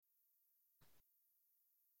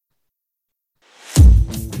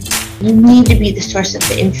You need to be the source of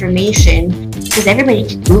the information because everybody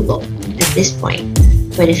can Google at this point.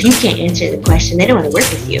 But if you can't answer the question, they don't want to work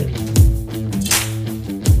with you.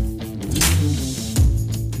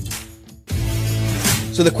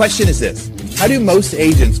 So the question is this: how do most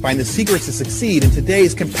agents find the secrets to succeed in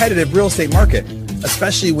today's competitive real estate market,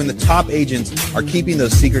 especially when the top agents are keeping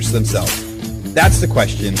those secrets to themselves? That's the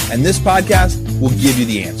question, and this podcast will give you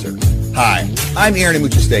the answer. Hi, I'm Aaron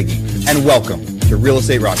Amuchastegui, and welcome to Real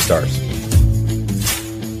Estate Rockstars.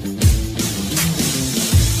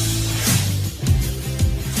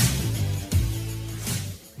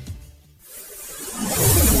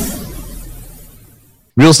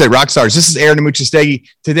 Real Estate Rockstars. This is Aaron Amuchastegui.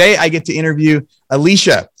 Today, I get to interview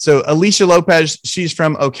Alicia. So Alicia Lopez, she's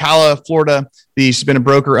from Ocala, Florida. She's been a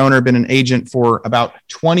broker owner, been an agent for about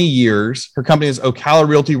 20 years. Her company is Ocala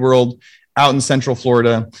Realty World out in Central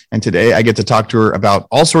Florida. And today I get to talk to her about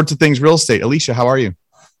all sorts of things real estate. Alicia, how are you?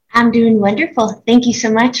 I'm doing wonderful. Thank you so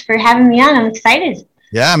much for having me on. I'm excited.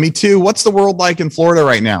 Yeah, me too. What's the world like in Florida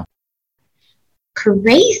right now?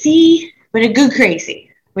 Crazy, but a good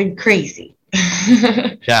crazy. We're crazy.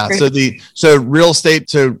 Yeah. So real estate.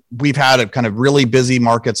 So we've had a kind of really busy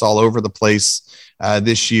markets all over the place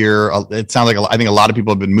this year. It sounds like I think a lot of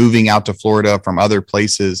people have been moving out to Florida from other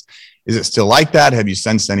places. Is it still like that? Have you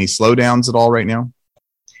sensed any slowdowns at all right now?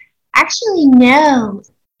 Actually, no.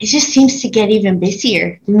 It just seems to get even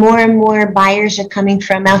busier. More and more buyers are coming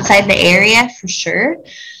from outside the area for sure.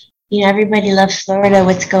 You know, everybody loves Florida,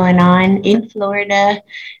 what's going on in Florida,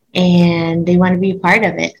 and they want to be a part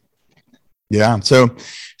of it. Yeah. So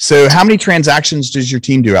how many transactions does your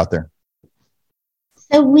team do out there?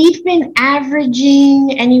 So we've been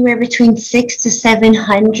averaging anywhere between 600 to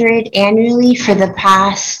 700 annually for the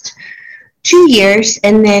past 2 years.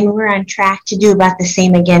 And then we're on track to do about the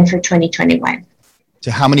same again for 2021.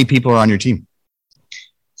 So how many people are on your team?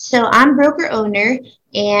 So I'm broker owner,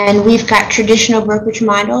 and we've got traditional brokerage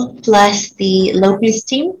model plus the Lopez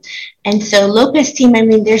team. And so Lopez team, I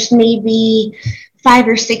mean, there's maybe 5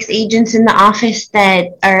 or 6 agents in the office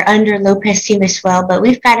that are under Lopez team as well. But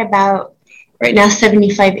we've got about right now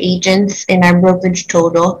 75 agents in our brokerage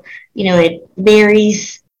total. You know, it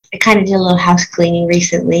varies. I kind of did a little house cleaning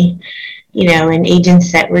recently, you know, and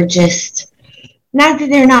agents that were just, not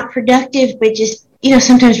that they're not productive, but just, you know,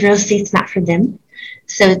 sometimes real estate's not for them.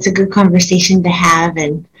 So it's a good conversation to have,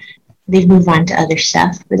 and they've moved on to other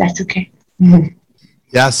stuff, but that's okay. Mm-hmm.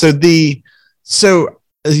 Yeah. So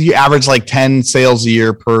you average like 10 sales a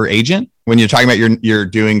year per agent. When you're talking about you're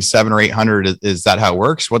doing 700 or 800, is that how it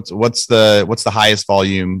works? What's the highest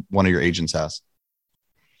volume one of your agents has?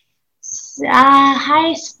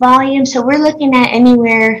 Highest volume. So we're looking at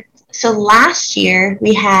anywhere. So last year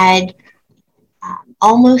we had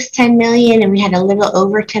almost 10 million, and we had a little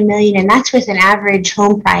over 10 million, and that's with an average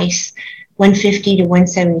home price 150 to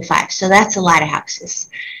 175. So that's a lot of houses.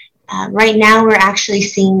 Right now, we're actually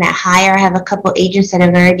seeing that higher. I have a couple agents that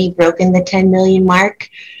have already broken the 10 million mark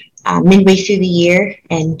midway through the year,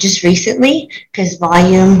 and just recently, because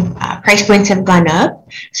volume price points have gone up.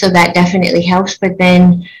 So that definitely helps. But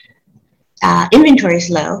then inventory is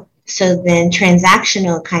low. So then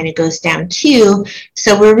transactional kind of goes down too.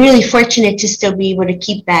 So we're really fortunate to still be able to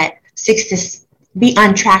keep that be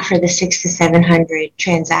on track for the 600 to 700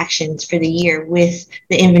 transactions for the year with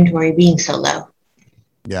the inventory being so low.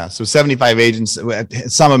 Yeah. So 75 agents,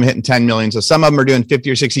 some of them hitting 10 million. So some of them are doing 50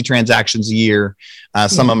 or 60 transactions a year.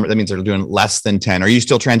 Some of them, that means they're doing less than 10. Are you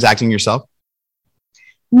still transacting yourself?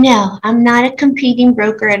 No, I'm not a competing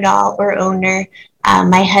broker at all or owner.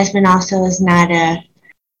 My husband also is not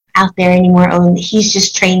out there anymore. He's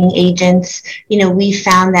just training agents. You know, we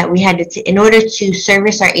found that we had to, in order to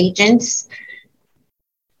service our agents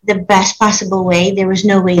the best possible way, there was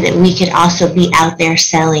no way that we could also be out there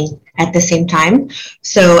selling at the same time.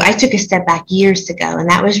 So I took a step back years ago, and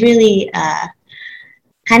that was really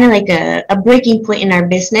kind of like a breaking point in our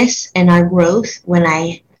business and our growth when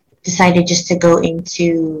I decided just to go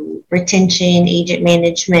into retention, agent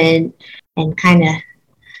management, and kind of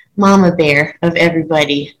mama bear of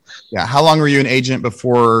everybody. Yeah. How long were you an agent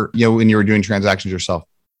before, when you were doing transactions yourself?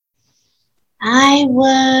 I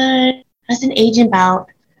was an agent about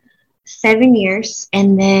 7 years,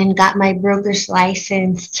 and then got my broker's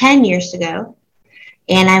license 10 years ago.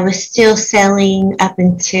 And I was still selling up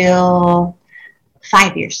until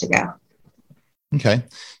 5 years ago. Okay.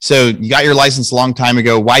 So you got your license a long time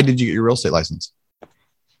ago. Why did you get your real estate license?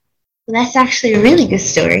 That's actually a really good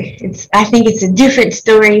story. I think it's a different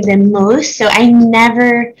story than most. So I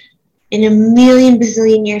never in a million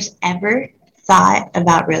bazillion years ever thought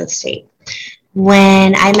about real estate.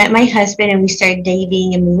 When I met my husband and we started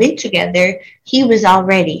dating and moving together, he was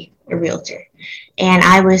already a realtor. And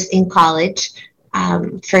I was in college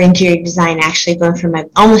for interior design, actually going for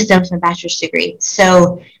almost done with my bachelor's degree.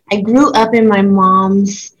 So I grew up in my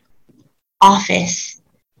mom's office.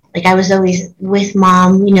 Like I was always with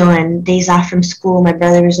mom, on days off from school. My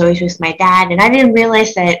brother was always with my dad. And I didn't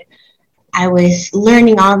realize that I was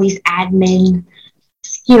learning all these admin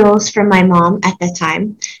skills from my mom at that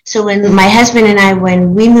time. So when my husband and I,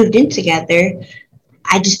 when we moved in together,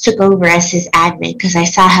 I just took over as his admin because I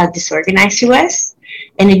saw how disorganized he was.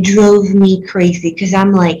 And it drove me crazy because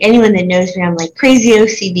I'm like, anyone that knows me, I'm like crazy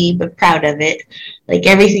OCD, but proud of it. Like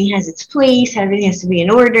everything has its place, everything has to be in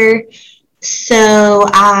order. So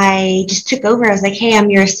I just took over. I was like, hey, I'm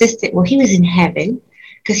your assistant. Well, he was in heaven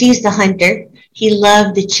because he's the hunter. He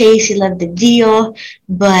loved the chase. He loved the deal,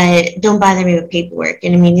 but don't bother me with paperwork.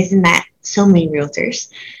 And I mean, isn't that so many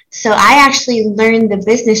realtors? So I actually learned the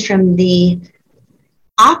business from the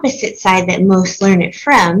opposite side that most learn it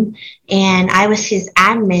from. And I was his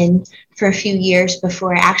admin for a few years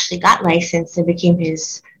before I actually got licensed and became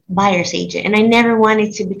his buyer's agent. And I never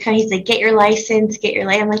wanted to become, he's like, get your license.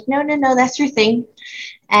 I'm like, no, that's your thing.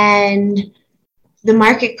 And the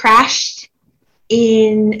market crashed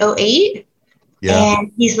in 2008. Yeah.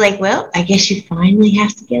 And he's like, well, I guess you finally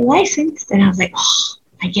have to get licensed. And I was like, oh,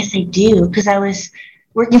 I guess I do. Because I was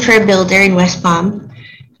working for a builder in West Palm.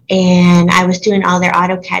 And I was doing all their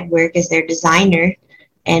AutoCAD work as their designer.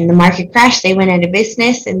 And the market crashed. They went out of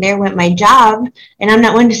business. And there went my job. And I'm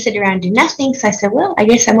not one to sit around and do nothing. So I said, well, I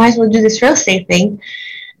guess I might as well do this real estate thing.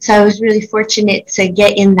 So I was really fortunate to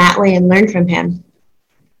get in that way and learn from him.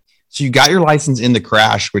 So you got your license in the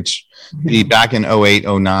crash, which be back in 2008,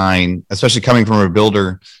 2009, especially coming from a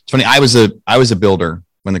builder. It's funny. I was a builder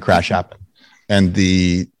when the crash happened, and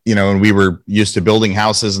and we were used to building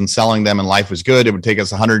houses and selling them, and life was good. It would take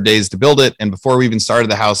us 100 days to build it. And before we even started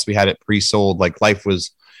the house, we had it pre-sold. Like life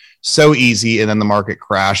was so easy. And then the market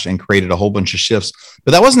crashed and created a whole bunch of shifts.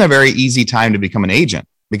 But that wasn't a very easy time to become an agent,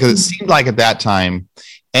 because it seemed like at that time,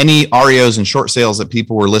 any REOs and short sales that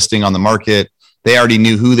people were listing on the market, they already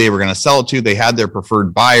knew who they were going to sell it to. They had their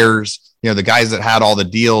preferred buyers, the guys that had all the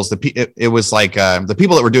deals. It was like the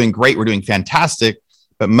people that were doing great were doing fantastic,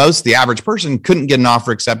 but the average person couldn't get an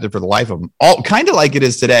offer accepted for the life of them. All kind of like it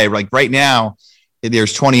is today. Like right now,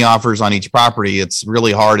 there's 20 offers on each property. It's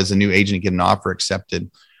really hard as a new agent to get an offer accepted.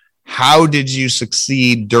 How did you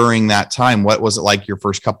succeed during that time? What was it like your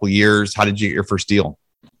first couple of years? How did you get your first deal?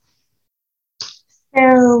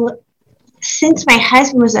 So since my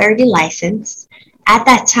husband was already licensed, at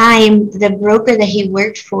that time, the broker that he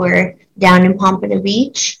worked for down in Pompano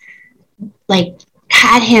Beach,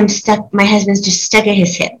 had him stuck. My husband's just stuck at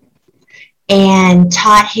his hip and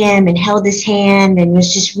taught him and held his hand and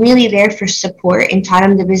was just really there for support and taught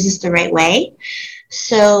him the business the right way.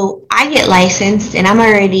 So I get licensed and I'm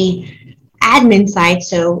already admin side.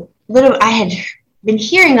 So I had been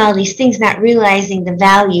hearing all these things, not realizing the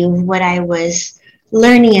value of what I was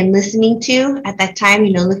learning and listening to at that time.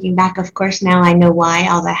 Looking back, of course, now I know why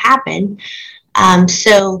all that happened.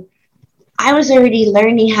 So I was already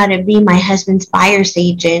learning how to be my husband's buyer's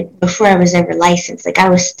agent before I was ever licensed. Like I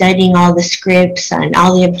was studying all the scripts and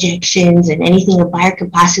all the objections and anything a buyer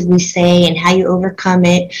could possibly say and how you overcome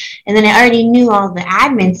it. And then I already knew all the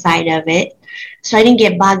admin side of it. So I didn't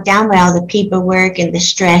get bogged down by all the paperwork and the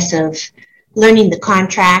stress of learning the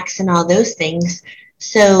contracts and all those things.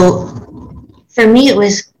 So for me, it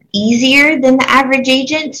was easier than the average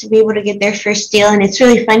agent to be able to get their first deal. And it's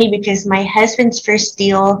really funny because my husband's first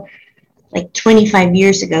deal, like 25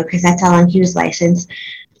 years ago, because that's how long he was licensed,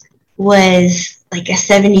 was like a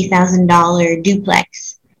 $70,000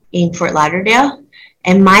 duplex in Fort Lauderdale.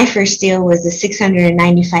 And my first deal was a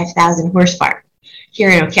 695,000 horse farm here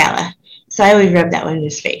in Ocala. So I always rub that one in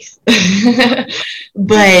his face.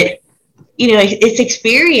 But it's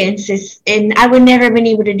experience, and I would never have been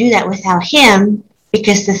able to do that without him,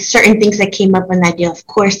 because there's certain things that came up in that deal, of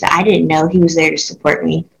course, that I didn't know. He was there to support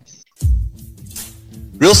me.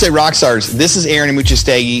 Real Estate Rockstars, this is Aaron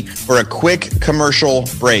Amuchastegui for a quick commercial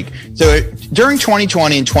break. So during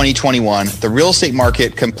 2020 and 2021, the real estate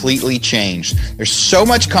market completely changed. There's so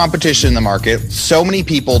much competition in the market, so many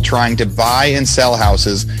people trying to buy and sell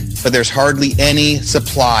houses, but there's hardly any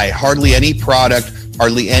supply, hardly any product,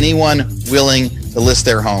 hardly anyone willing to list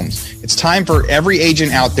their homes. It's time for every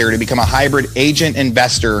agent out there to become a hybrid agent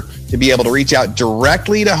investor, to be able to reach out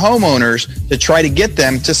directly to homeowners to try to get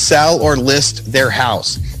them to sell or list their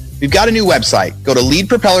house. We've got a new website. Go to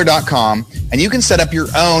leadpropeller.com and you can set up your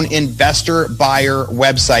own investor buyer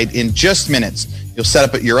website in just minutes. You'll set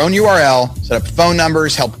up your own URL, set up phone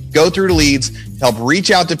numbers, help go through leads, help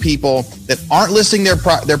reach out to people that aren't listing their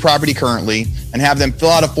property currently and have them fill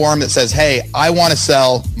out a form that says, hey, I want to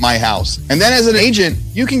sell my house. And then as an agent,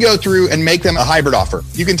 you can go through and make them a hybrid offer.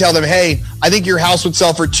 You can tell them, hey, I think your house would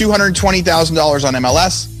sell for $220,000 on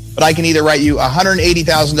MLS, but I can either write you a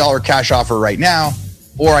 $180,000 cash offer right now,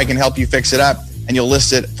 or I can help you fix it up and you'll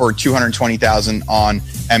list it for $220,000 on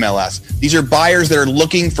MLS. These are buyers that are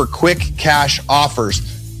looking for quick cash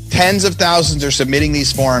offers. Tens of thousands are submitting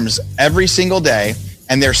these forms every single day,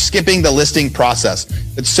 and they're skipping the listing process.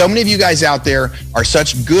 But so many of you guys out there are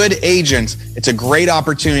such good agents. It's a great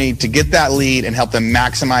opportunity to get that lead and help them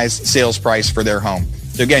maximize sales price for their home.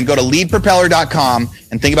 So again, go to leadpropeller.com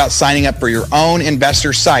and think about signing up for your own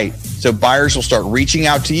investor site so buyers will start reaching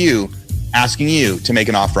out to you, asking you to make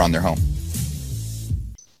an offer on their home.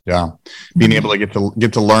 Yeah. Being able to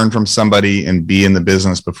get to learn from somebody and be in the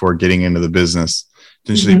business before getting into the business.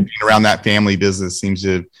 Essentially, being around that family business seems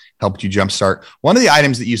to have helped you jumpstart. One of the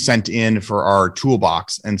items that you sent in for our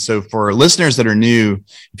toolbox. And so for listeners that are new,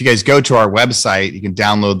 if you guys go to our website, you can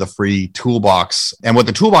download the free toolbox. And what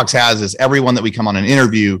the toolbox has is everyone that we come on an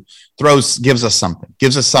interview gives us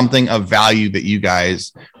something of value that you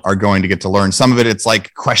guys are going to get to learn. Some of it, it's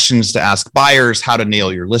like questions to ask buyers, how to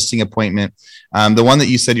nail your listing appointment. The one that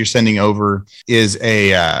you said you're sending over is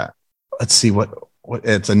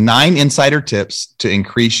it's a 9 insider tips to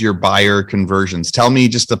increase your buyer conversions. Tell me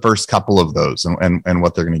just the first couple of those and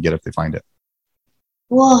what they're going to get if they find it.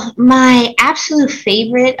 Well, my absolute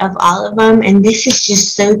favorite of all of them, and this is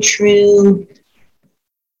just so true,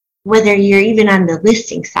 whether you're even on the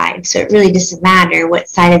listing side, so it really doesn't matter what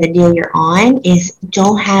side of the deal you're on, is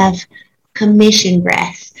don't have commission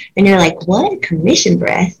breath. And you're like, what? Commission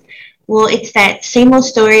breath? Well, it's that same old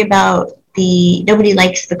story about nobody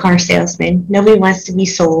likes the car salesman. Nobody wants to be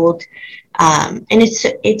sold. And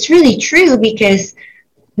it's really true because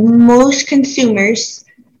most consumers,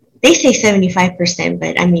 they say 75%,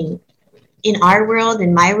 but I mean, in our world,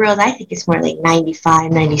 in my world, I think it's more like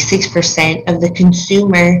 95, 96% of the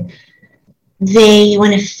consumer, they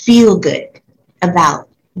want to feel good about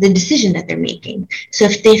the decision that they're making. So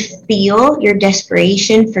if they feel your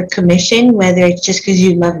desperation for commission, whether it's just because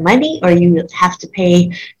you love money or you have to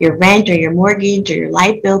pay your rent or your mortgage or your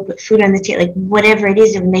light bill, put food on the table, like whatever it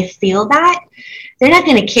is, and when they feel that, they're not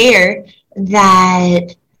going to care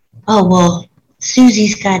that, oh, well,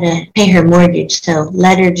 Susie's got to pay her mortgage, so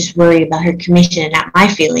let her just worry about her commission and not my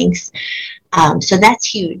feelings. So that's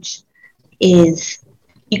huge, is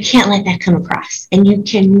you can't let that come across. And you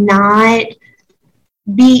cannot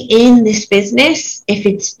be in this business if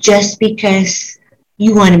it's just because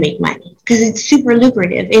you want to make money, because it's super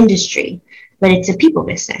lucrative industry, but it's a people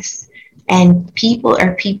business, and people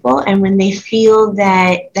are people. And when they feel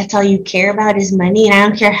that that's all you care about is money, and I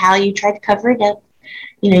don't care how you try to cover it up,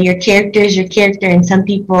 your character is your character, and some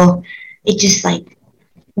people, it just like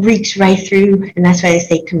reeks right through, and that's why I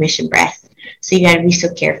say commission breath. So you got to be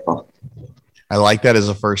so careful. I like that as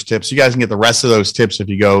a first tip. So you guys can get the rest of those tips if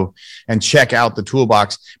you go and check out the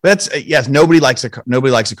toolbox. But yes, nobody likes a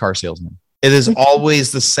car salesman. It is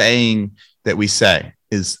always the saying that we say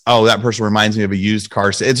is, oh, that person reminds me of a used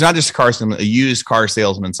car. It's not just a car salesman, a used car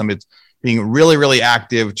salesman. Somebody's being really, really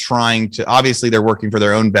active, trying to, obviously they're working for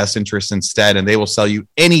their own best interests instead, and they will sell you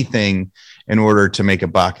anything in order to make a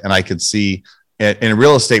buck. And I could see in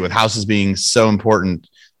real estate, with houses being so important,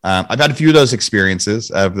 I've had a few of those experiences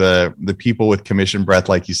of the people with commission breath,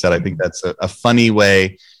 like you said. I think that's a funny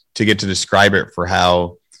way to get to describe it for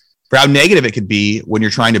how negative it could be when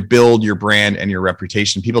you're trying to build your brand and your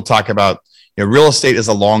reputation. People talk about, real estate is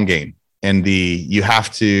a long game, and you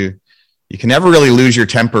can never really lose your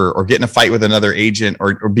temper or get in a fight with another agent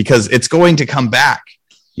or because it's going to come back.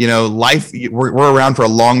 Life, we're around for a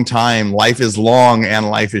long time. Life is long and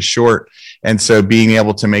life is short. And so being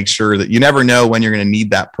able to make sure that you never know when you're going to need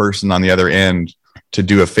that person on the other end to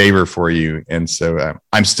do a favor for you. And so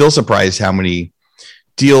I'm still surprised how many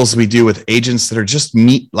deals we do with agents that are just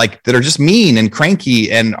mean and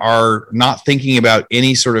cranky and are not thinking about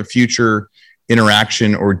any sort of future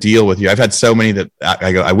interaction or deal with you. I've had so many that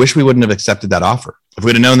I go, I wish we wouldn't have accepted that offer. If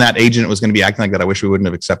we'd have known that agent was going to be acting like that, I wish we wouldn't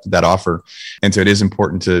have accepted that offer. And so it is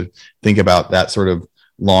important to think about that sort of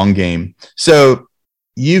long game. So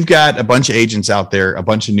you've got a bunch of agents out there, a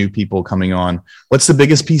bunch of new people coming on. What's the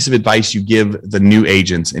biggest piece of advice you give the new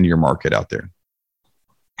agents in your market out there?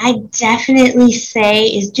 I definitely say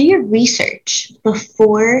is do your research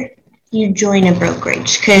before you join a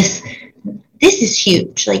brokerage, because this is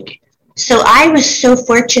huge. So I was so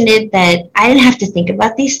fortunate that I didn't have to think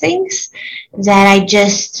about these things, that I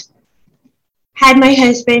just had my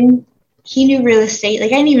husband. He knew real estate. I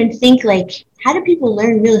didn't even think how do people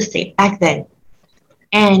learn real estate back then?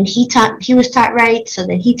 And he was taught right, so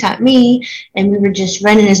then he taught me, and we were just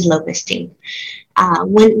running as Lopez team.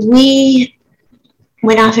 When we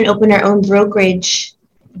went off and opened our own brokerage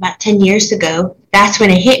about 10 years ago, that's when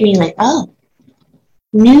it hit me like, oh,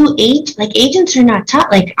 agents are not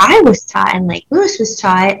taught like I was taught and like Lewis was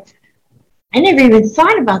taught. I never even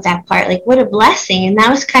thought about that part. Like, what a blessing. And that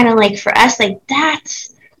was kind of like for us, like,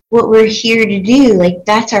 that's what we're here to do. Like,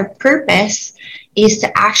 that's our purpose, is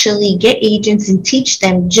to actually get agents and teach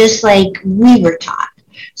them just like we were taught.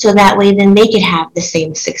 So that way, then they could have the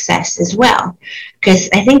same success as well. Because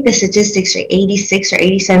I think the statistics are 86 or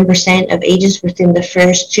 87% of agents within the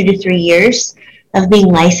first 2 to 3 years of being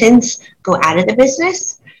licensed go out of the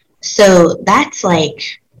business. So that's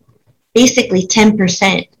like basically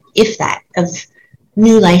 10%, if that, of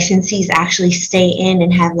new licensees actually stay in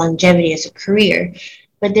and have longevity as a career.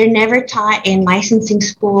 But they're never taught in licensing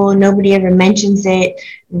school. Nobody ever mentions it,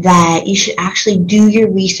 that you should actually do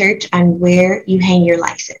your research on where you hang your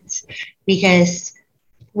license, because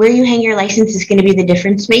where you hang your license is going to be the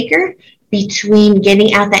difference maker between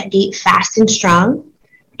getting out that gate fast and strong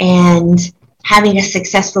and having a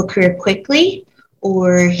successful career quickly,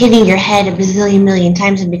 or hitting your head a bazillion million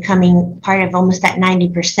times and becoming part of almost that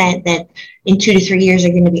 90% that in 2 to 3 years are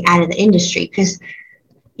going to be out of the industry. Because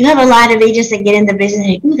you have a lot of agents that get in the business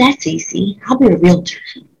and like, ooh, that's easy. I'll be a realtor.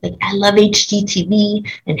 Like, I love HGTV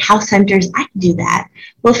and house hunters. I can do that.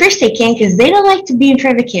 Well, first they can't, because they don't like to be in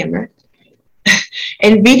front of a camera.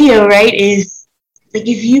 And video, right, is like,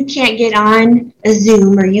 if you can't get on a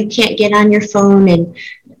Zoom or you can't get on your phone and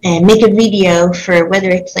make a video for whether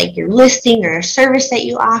it's like your listing or a service that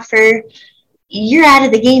you offer, you're out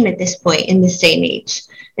of the game at this point in this day and age.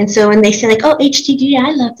 And so when they say like, oh, HTTP,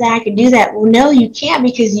 I love that, I can do that. Well, no, you can't,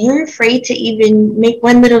 because you're afraid to even make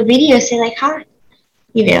one little video, say like, hi,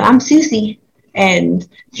 I'm Susie, and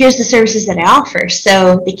here's the services that I offer.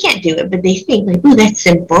 So they can't do it, but they think like, ooh, that's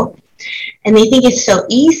simple. And they think it's so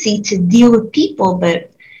easy to deal with people,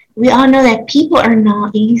 but we all know that people are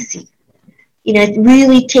not easy. It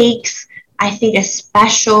really takes, I think, a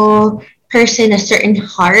special person, a certain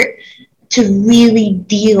heart, to really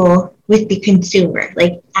deal with the consumer,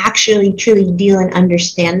 like actually truly deal and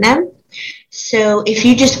understand them. So if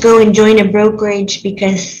you just go and join a brokerage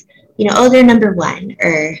because, oh, they're number one,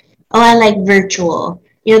 or, oh, I like virtual,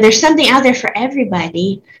 there's something out there for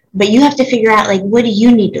everybody, but you have to figure out, like, what do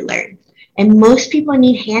you need to learn? And most people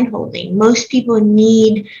need hand-holding. Most people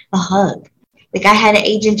need a hug. Like, I had an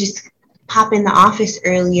agent just pop in the office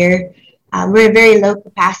earlier. We're a very low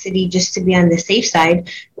capacity, just to be on the safe side,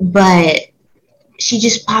 but she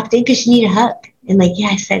just popped in because she needed a hug. And like, yeah,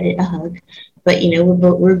 I said it, a hug. But,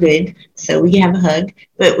 we're good, so we can have a hug.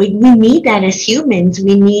 But we need that as humans.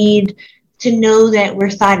 We need to know that we're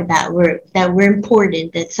thought about, that we're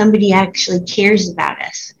important, that somebody actually cares about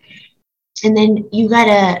us. And then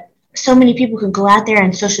so many people could go out there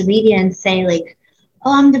on social media and say like,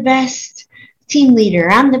 oh, I'm the best team leader,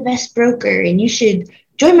 I'm the best broker, and you should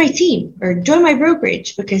join my team or join my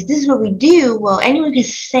brokerage because this is what we do. Well, anyone can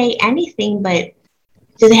say anything, but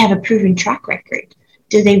do they have a proven track record?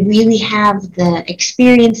 Do they really have the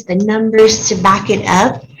experience, the numbers to back it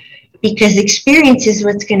up? Because experience is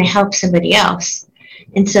what's going to help somebody else.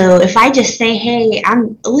 And so if I just say, hey,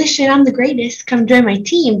 I'm Alicia, I'm the greatest, come join my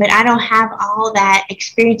team, but I don't have all that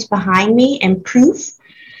experience behind me and proof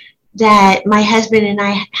that my husband and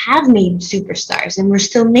I have made superstars and we're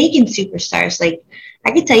still making superstars. Like,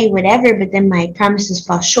 I could tell you whatever, but then my promises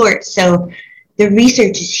fall short. So the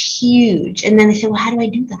research is huge. And then they say, well, how do I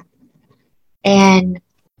do that? And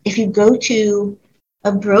if you go to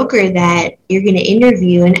a broker that you're going to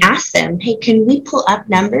interview and ask them, hey, can we pull up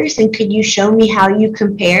numbers and could you show me how you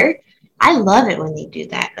compare? I love it when they do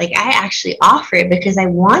that. Like, I actually offer it because I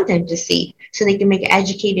want them to see so they can make an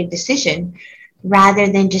educated decision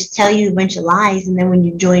rather than just tell you a bunch of lies. And then when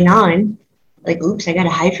you join on, like, oops, I got to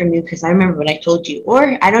hide from you because I remember what I told you.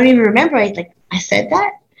 Or I don't even remember. I said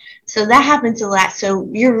that. So that happens a lot. So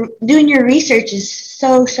you're doing your research is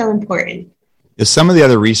so, so important. Some of the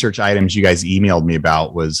other research items you guys emailed me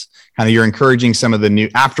about was kind of you're encouraging some of the new,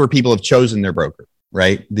 after people have chosen their broker,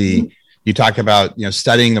 right? You talked about,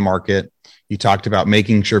 studying the market. You talked about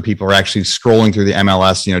making sure people are actually scrolling through the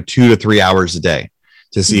MLS, 2 to 3 hours a day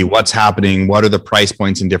to see what's happening. What are the price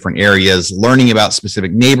points in different areas, learning about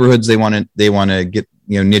specific neighborhoods they want to get,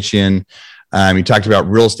 niche in. You talked about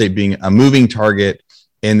real estate being a moving target,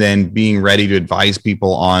 and then being ready to advise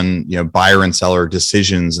people on, buyer and seller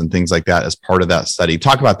decisions and things like that as part of that study.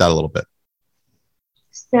 Talk about that a little bit.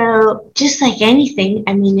 So just like anything,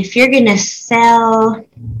 I mean, if you're going to sell,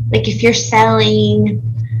 like if you're selling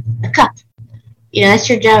a cup, that's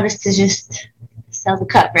your job, is to just sell the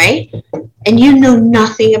cup, right? And you know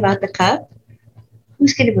nothing about the cup,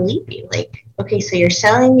 who's going to believe you? Like, okay, so you're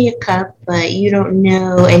selling me a cup, but you don't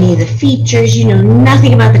know any of the features. You know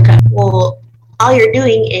nothing about the cup. Well, all you're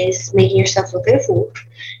doing is making yourself look like a fool.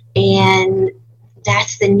 And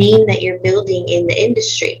that's the name that you're building in the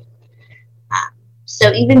industry.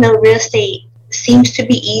 So even though real estate seems to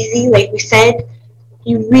be easy, like we said,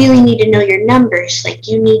 you really need to know your numbers. Like,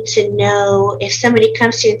 you need to know if somebody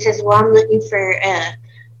comes to you and says, well, I'm looking for a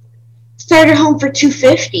starter home for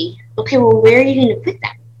 $250. Okay, well, where are you going to put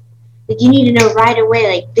that? Like, you need to know right away,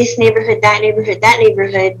 like, this neighborhood, that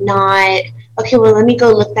neighborhood, not, okay, well, let me go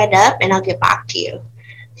look that up and I'll get back to you.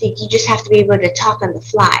 So you just have to be able to talk on the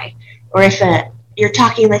fly. Or if you're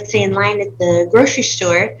talking, let's say, in line at the grocery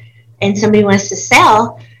store and somebody wants to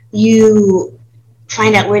sell, you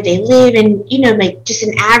find out where they live and, like just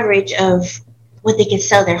an average of what they can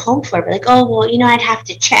sell their home for. But like, oh, well, I'd have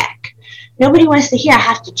to check. Nobody wants to hear I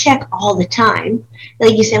have to check all the time.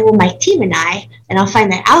 Like you said, well, my team and I'll find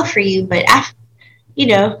that out for you. But,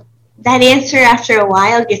 that answer after a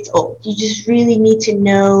while gets old. You just really need to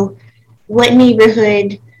know what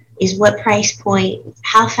neighborhood is what price point,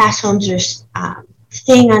 how fast homes are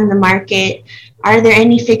staying on the market, are there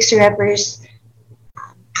any fixer-uppers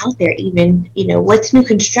out there even, what's new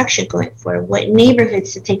construction going for, what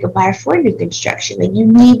neighborhoods to take a buyer for new construction. Like, you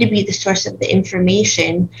need to be the source of the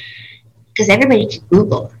information, because everybody can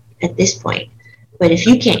Google at this point. But if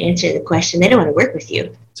you can't answer the question, they don't want to work with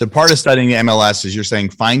you. So part of studying the MLS is you're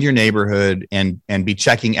saying find your neighborhood and be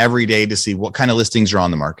checking every day to see what kind of listings are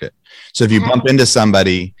on the market. So if you bump into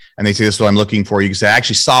somebody and they say, this is what I'm looking for, you can say, I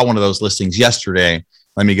actually saw one of those listings yesterday.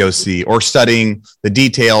 Let me go see. Or studying the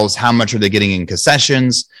details. How much are they getting in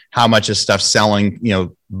concessions? How much is stuff selling,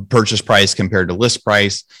 purchase price compared to list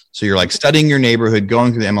price? So you're like studying your neighborhood,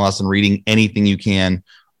 going through the MLS and reading anything you can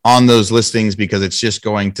on those listings, because it's just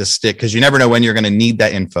going to stick, because you never know when you're going to need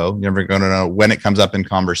that info. You're never going to know when it comes up in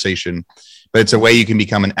conversation, but it's a way you can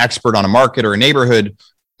become an expert on a market or a neighborhood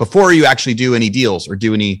before you actually do any deals or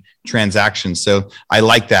do any transactions. So I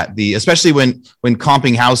like that. Especially when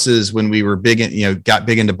comping houses, when we were got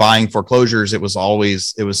big into buying foreclosures, it was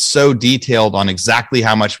so detailed on exactly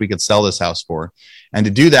how much we could sell this house for. And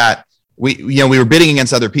to do that, we were bidding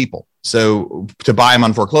against other people. So to buy them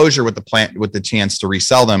on foreclosure with the chance to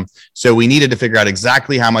resell them. So we needed to figure out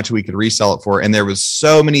exactly how much we could resell it for. And there was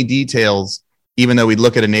so many details, even though we'd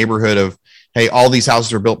look at a neighborhood of, hey, all these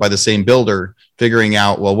houses were built by the same builder, figuring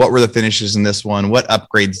out, well, what were the finishes in this one? What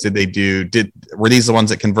upgrades did they do? Were these the ones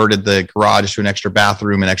that converted the garage to an extra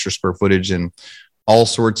bathroom and extra square footage and all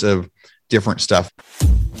sorts of different stuff?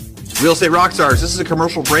 Real Estate Rockstars, this is a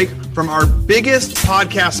commercial break from our biggest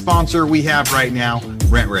podcast sponsor we have right now,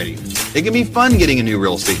 RentRedi. It can be fun getting a new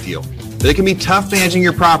real estate deal, but it can be tough managing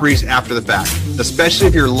your properties after the fact, especially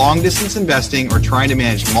if you're long distance investing or trying to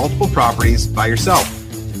manage multiple properties by yourself.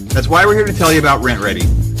 That's why we're here to tell you about RentRedi.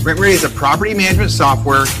 RentRedi is a property management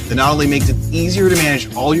software that not only makes it easier to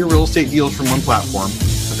manage all your real estate deals from one platform,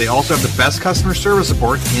 but they also have the best customer service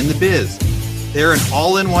support in the biz. They're an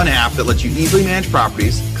all-in-one app that lets you easily manage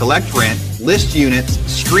properties, collect rent, list units,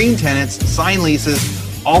 screen tenants, sign leases,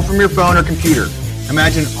 all from your phone or computer.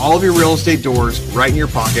 Imagine all of your real estate doors right in your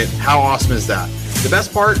pocket. How awesome is that? The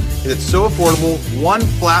best part is it's so affordable, one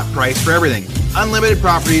flat price for everything. Unlimited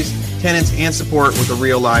properties, tenants, and support with a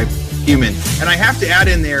real live human. And I have to add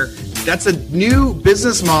in there, that's a new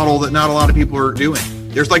business model that not a lot of people are doing.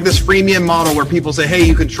 There's like this freemium model where people say, hey,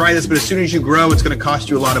 you can try this, but as soon as you grow, it's going to cost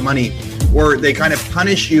you a lot of money. Or they kind of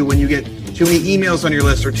punish you when you get too many emails on your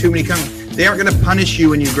list or too many They aren't going to punish you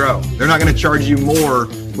when you grow. They're not going to charge you more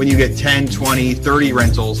when you get 10, 20, 30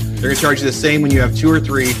 rentals. They're going to charge you the same when you have 2 or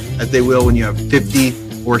 3 as they will when you have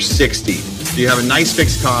 50 or 60. So you have a nice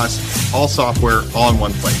fixed cost, all software, all in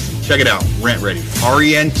one place. Check it out,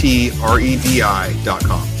 RentRedi,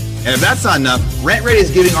 RentRedi.com. And if that's not enough, RentRedi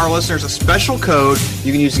is giving our listeners a special code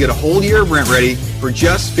you can use to get a whole year of RentRedi for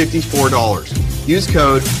just $54. Use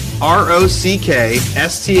code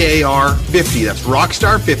ROCKSTAR50. That's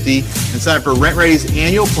Rockstar50, and sign up for RentRedi's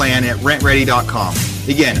annual plan at RentRedi.com.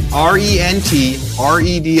 Again,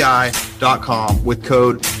 RentRedi.com with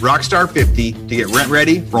code Rockstar50 to get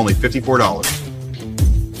RentRedi for only $54.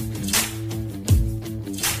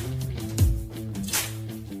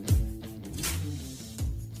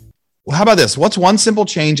 Well, how about this? What's one simple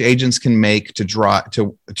change agents can make to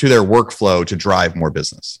their workflow to drive more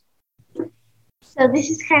business? So this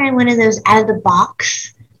is kind of one of those out of the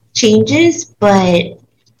box changes, but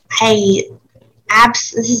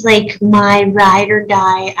this is like my ride or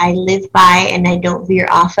die I live by and I don't veer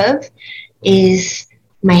off of is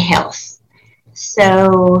my health.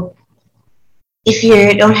 So if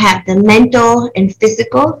you don't have the mental and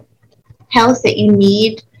physical health that you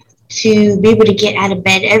need to be able to get out of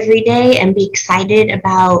bed every day and be excited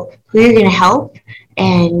about who you're going to help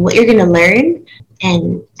and what you're going to learn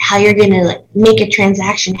and how you're going to like make a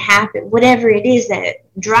transaction happen, whatever it is that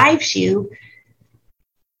drives you,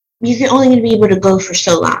 you're only going to be able to go for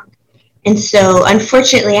so long. And so,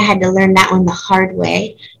 unfortunately, I had to learn that one the hard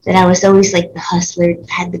way, that I was always like the hustler,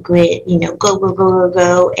 had the grit, go, go, go, go,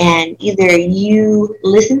 go. And either you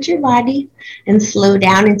listen to your body and slow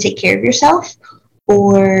down and take care of yourself,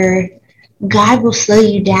 or God will slow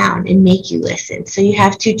you down and make you listen. So you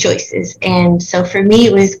have two choices. And so for me,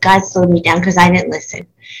 it was God slowed me down because I didn't listen.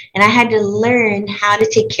 And I had to learn how to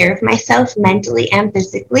take care of myself mentally and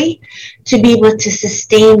physically to be able to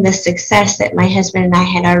sustain the success that my husband and I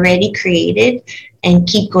had already created and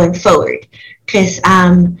keep going forward. Because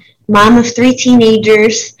mom of 3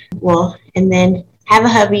 teenagers, and then have a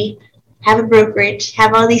hubby, have a brokerage,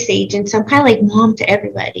 have all these agents. So I'm kind of like mom to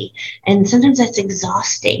everybody. And sometimes that's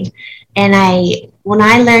exhausting. And when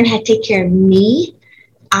I learned how to take care of me,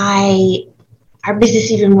 our business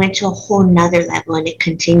even went to a whole nother level, and it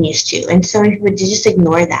continues to. And so many people just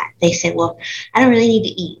ignore that. They say, well, I don't really need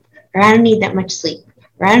to eat, or I don't need that much sleep,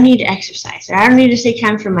 or I don't need to exercise, or I don't need to take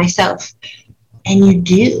time for myself. And you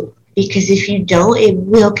do, because if you don't, it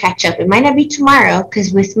will catch up. It might not be tomorrow,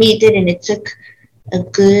 because with me it didn't. It took a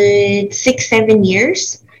good 6-7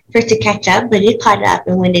 years for it to catch up, but it caught up.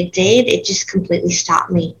 And when it did, it just completely stopped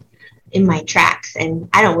me in my tracks. And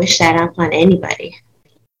I don't wish that upon anybody.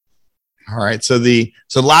 All right. So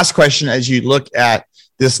last question, as you look at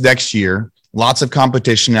this next year, lots of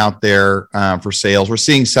competition out there for sales. We're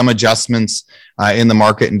seeing some adjustments in the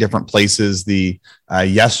market in different places.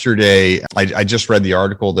 Yesterday, I just read the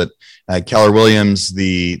article that Keller Williams,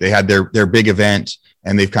 they had their big event,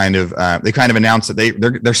 and they've kind of announced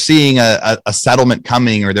that they're seeing a settlement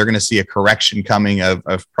coming, or they're going to see a correction coming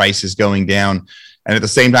of prices going down. And at the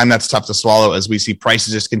same time, that's tough to swallow as we see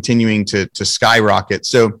prices just continuing to skyrocket.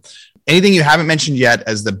 So anything you haven't mentioned yet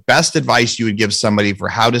as the best advice you would give somebody for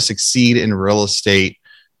how to succeed in real estate,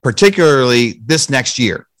 particularly this next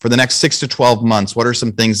year, for the next 6 to 12 months? What are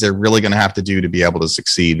some things they're really going to have to do to be able to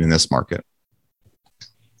succeed in this market?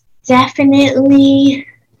 Definitely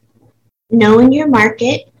knowing your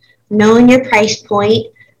market, knowing your price point,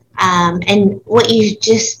 and what you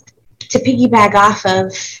just, to piggyback off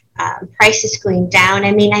of prices going down.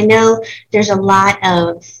 I mean, I know there's a lot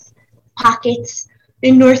of pockets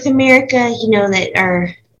in North America, that are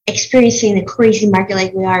experiencing a crazy market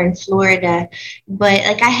like we are in Florida. But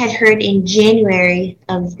like I had heard in January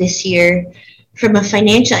of this year from a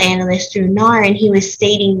financial analyst through NAR, and he was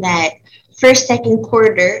stating that first, second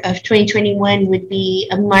quarter of 2021 would be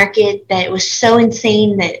a market that was so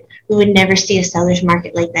insane that we would never see a seller's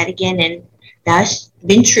market like that again. And that's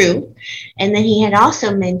been true. And then he had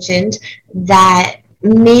also mentioned that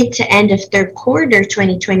mid to end of third quarter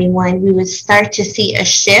 2021, we would start to see a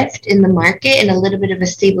shift in the market and a little bit of a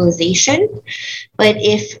stabilization. But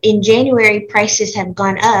if in January prices have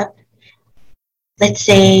gone up, let's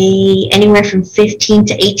say anywhere from 15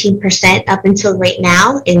 to 18% up until right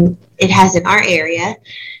now, and it has in our area,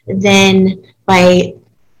 then by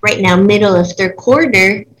right now, middle of third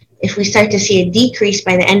quarter, if we start to see a decrease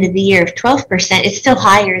by the end of the year of 12%, it's still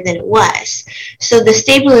higher than it was. So the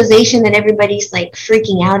stabilization that everybody's like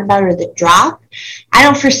freaking out about, or the drop, I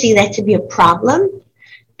don't foresee that to be a problem,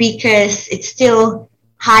 because it's still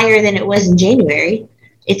higher than it was in January.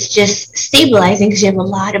 It's just stabilizing because you have a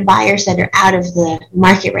lot of buyers that are out of the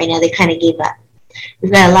market right now. They kind of gave up.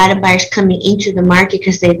 We've got a lot of buyers coming into the market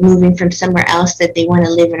because they're moving from somewhere else that they want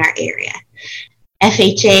to live in our area.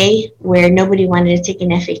 FHA, where nobody wanted to take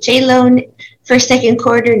an FHA loan for second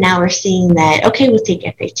quarter, now we're seeing that, okay, we'll take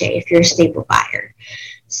FHA if you're a stable buyer.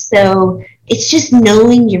 So it's just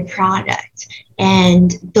knowing your product,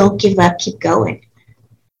 and don't give up, keep going.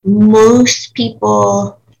 Most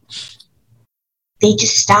people, they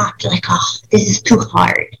just stopped, like, oh, this is too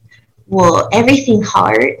hard. Well, everything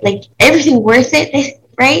hard, like everything worth it,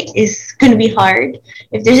 right, is going to be hard.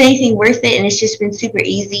 If there's anything worth it and it's just been super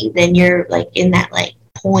easy, then you're like in that like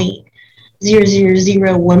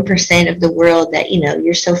 0.0001% of the world that,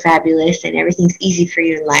 you're so fabulous and everything's easy for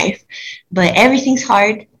you in life. But everything's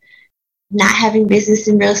hard. Not having business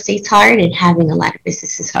in real estate's hard, and having a lot of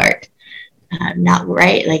business is hard. Not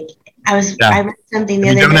right. Like I read something the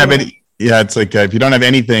other day. It's like if you don't have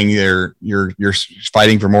anything, you're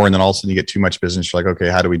fighting for more, and then all of a sudden you get too much business. You're like,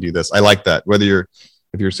 okay, how do we do this? I like that.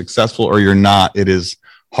 If you're successful or you're not, it is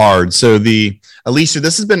hard. So Alicia,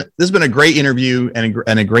 this has been a great interview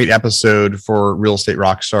and a great episode for Real Estate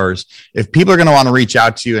Rockstars. If people are going to want to reach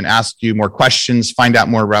out to you and ask you more questions, find out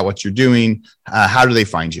more about what you're doing, how do they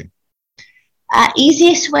find you?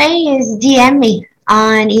 Easiest way is DM me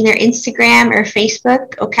on either Instagram or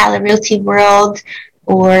Facebook, Ocala Realty World,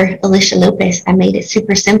 or Alicia Lopez. I made it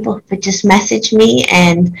super simple, but just message me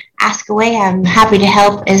and ask away. I'm happy to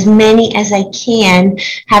help as many as I can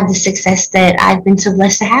have the success that I've been so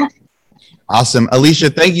blessed to have. Awesome. Alicia,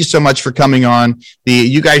 thank you so much for coming on.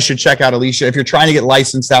 You guys should check out Alicia. If you're trying to get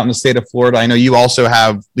licensed out in the state of Florida, I know you also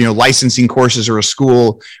have, licensing courses or a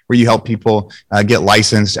school where you help people get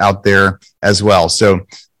licensed out there as well. So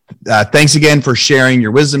thanks again for sharing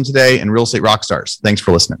your wisdom today, and Real Estate Rockstars. Thanks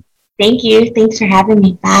for listening. Thank you. Thanks for having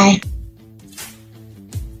me. Bye.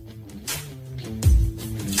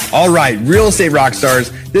 All right, Real Estate Rockstars.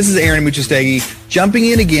 This is Aaron Amuchastegui jumping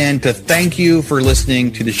in again to thank you for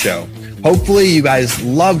listening to the show. Hopefully you guys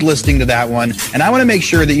loved listening to that one. And I want to make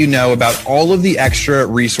sure that you know about all of the extra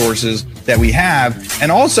resources that we have.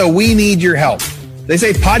 And also, we need your help. They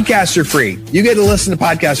say podcasts are free. You get to listen to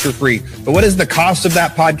podcasts for free. But what is the cost of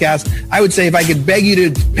that podcast? I would say if I could beg you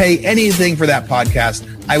to pay anything for that podcast,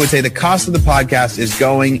 I would say the cost of the podcast is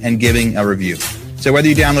going and giving a review. So whether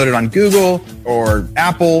you download it on Google or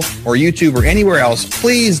Apple or YouTube or anywhere else,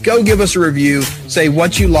 please go give us a review. Say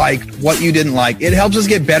what you liked, what you didn't like. It helps us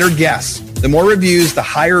get better guests. The more reviews, the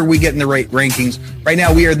higher we get in the rankings. Right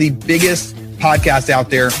now, we are the biggest podcast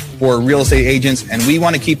out there for real estate agents, and we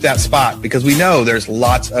want to keep that spot because we know there's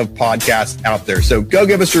lots of podcasts out there. So go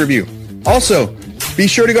give us a review. Also, be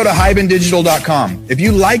sure to go to hibandigital.com. If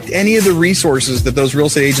you liked any of the resources that those real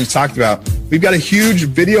estate agents talked about, we've got a huge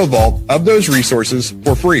video vault of those resources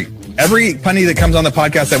for free. Every penny that comes on the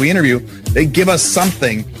podcast that we interview, they give us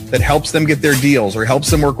something that helps them get their deals or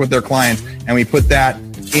helps them work with their clients. And we put that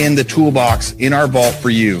in the toolbox in our vault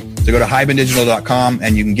for you. So go to hibandigital.com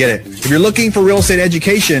and you can get it. If you're looking for real estate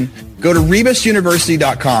education, go to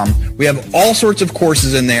rebusuniversity.com. We have all sorts of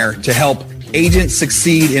courses in there to help agents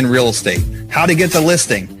succeed in real estate. How to get the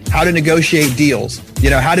listing, how to negotiate deals,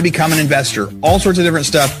 how to become an investor, all sorts of different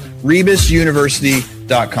stuff,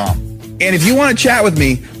 rebusuniversity.com. And if you want to chat with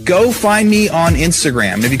me, go find me on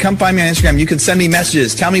Instagram. And if you come find me on Instagram, you can send me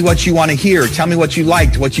messages. Tell me what you want to hear. Tell me what you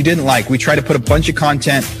liked, what you didn't like. We try to put a bunch of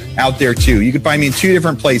content out there too. You can find me in two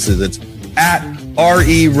different places. It's at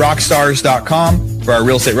rerockstars.com for our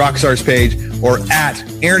Real Estate Rockstars page, or at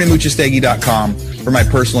aaronamuchastegui.com for my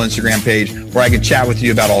personal Instagram page, where I can chat with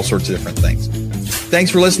you about all sorts of different things.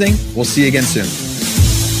 Thanks for listening. We'll see you again soon.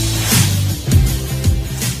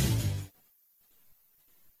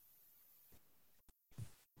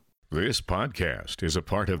 This podcast is a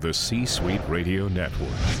part of the C-Suite Radio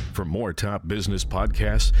Network. For more top business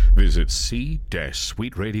podcasts, visit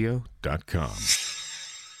c-suiteradio.com.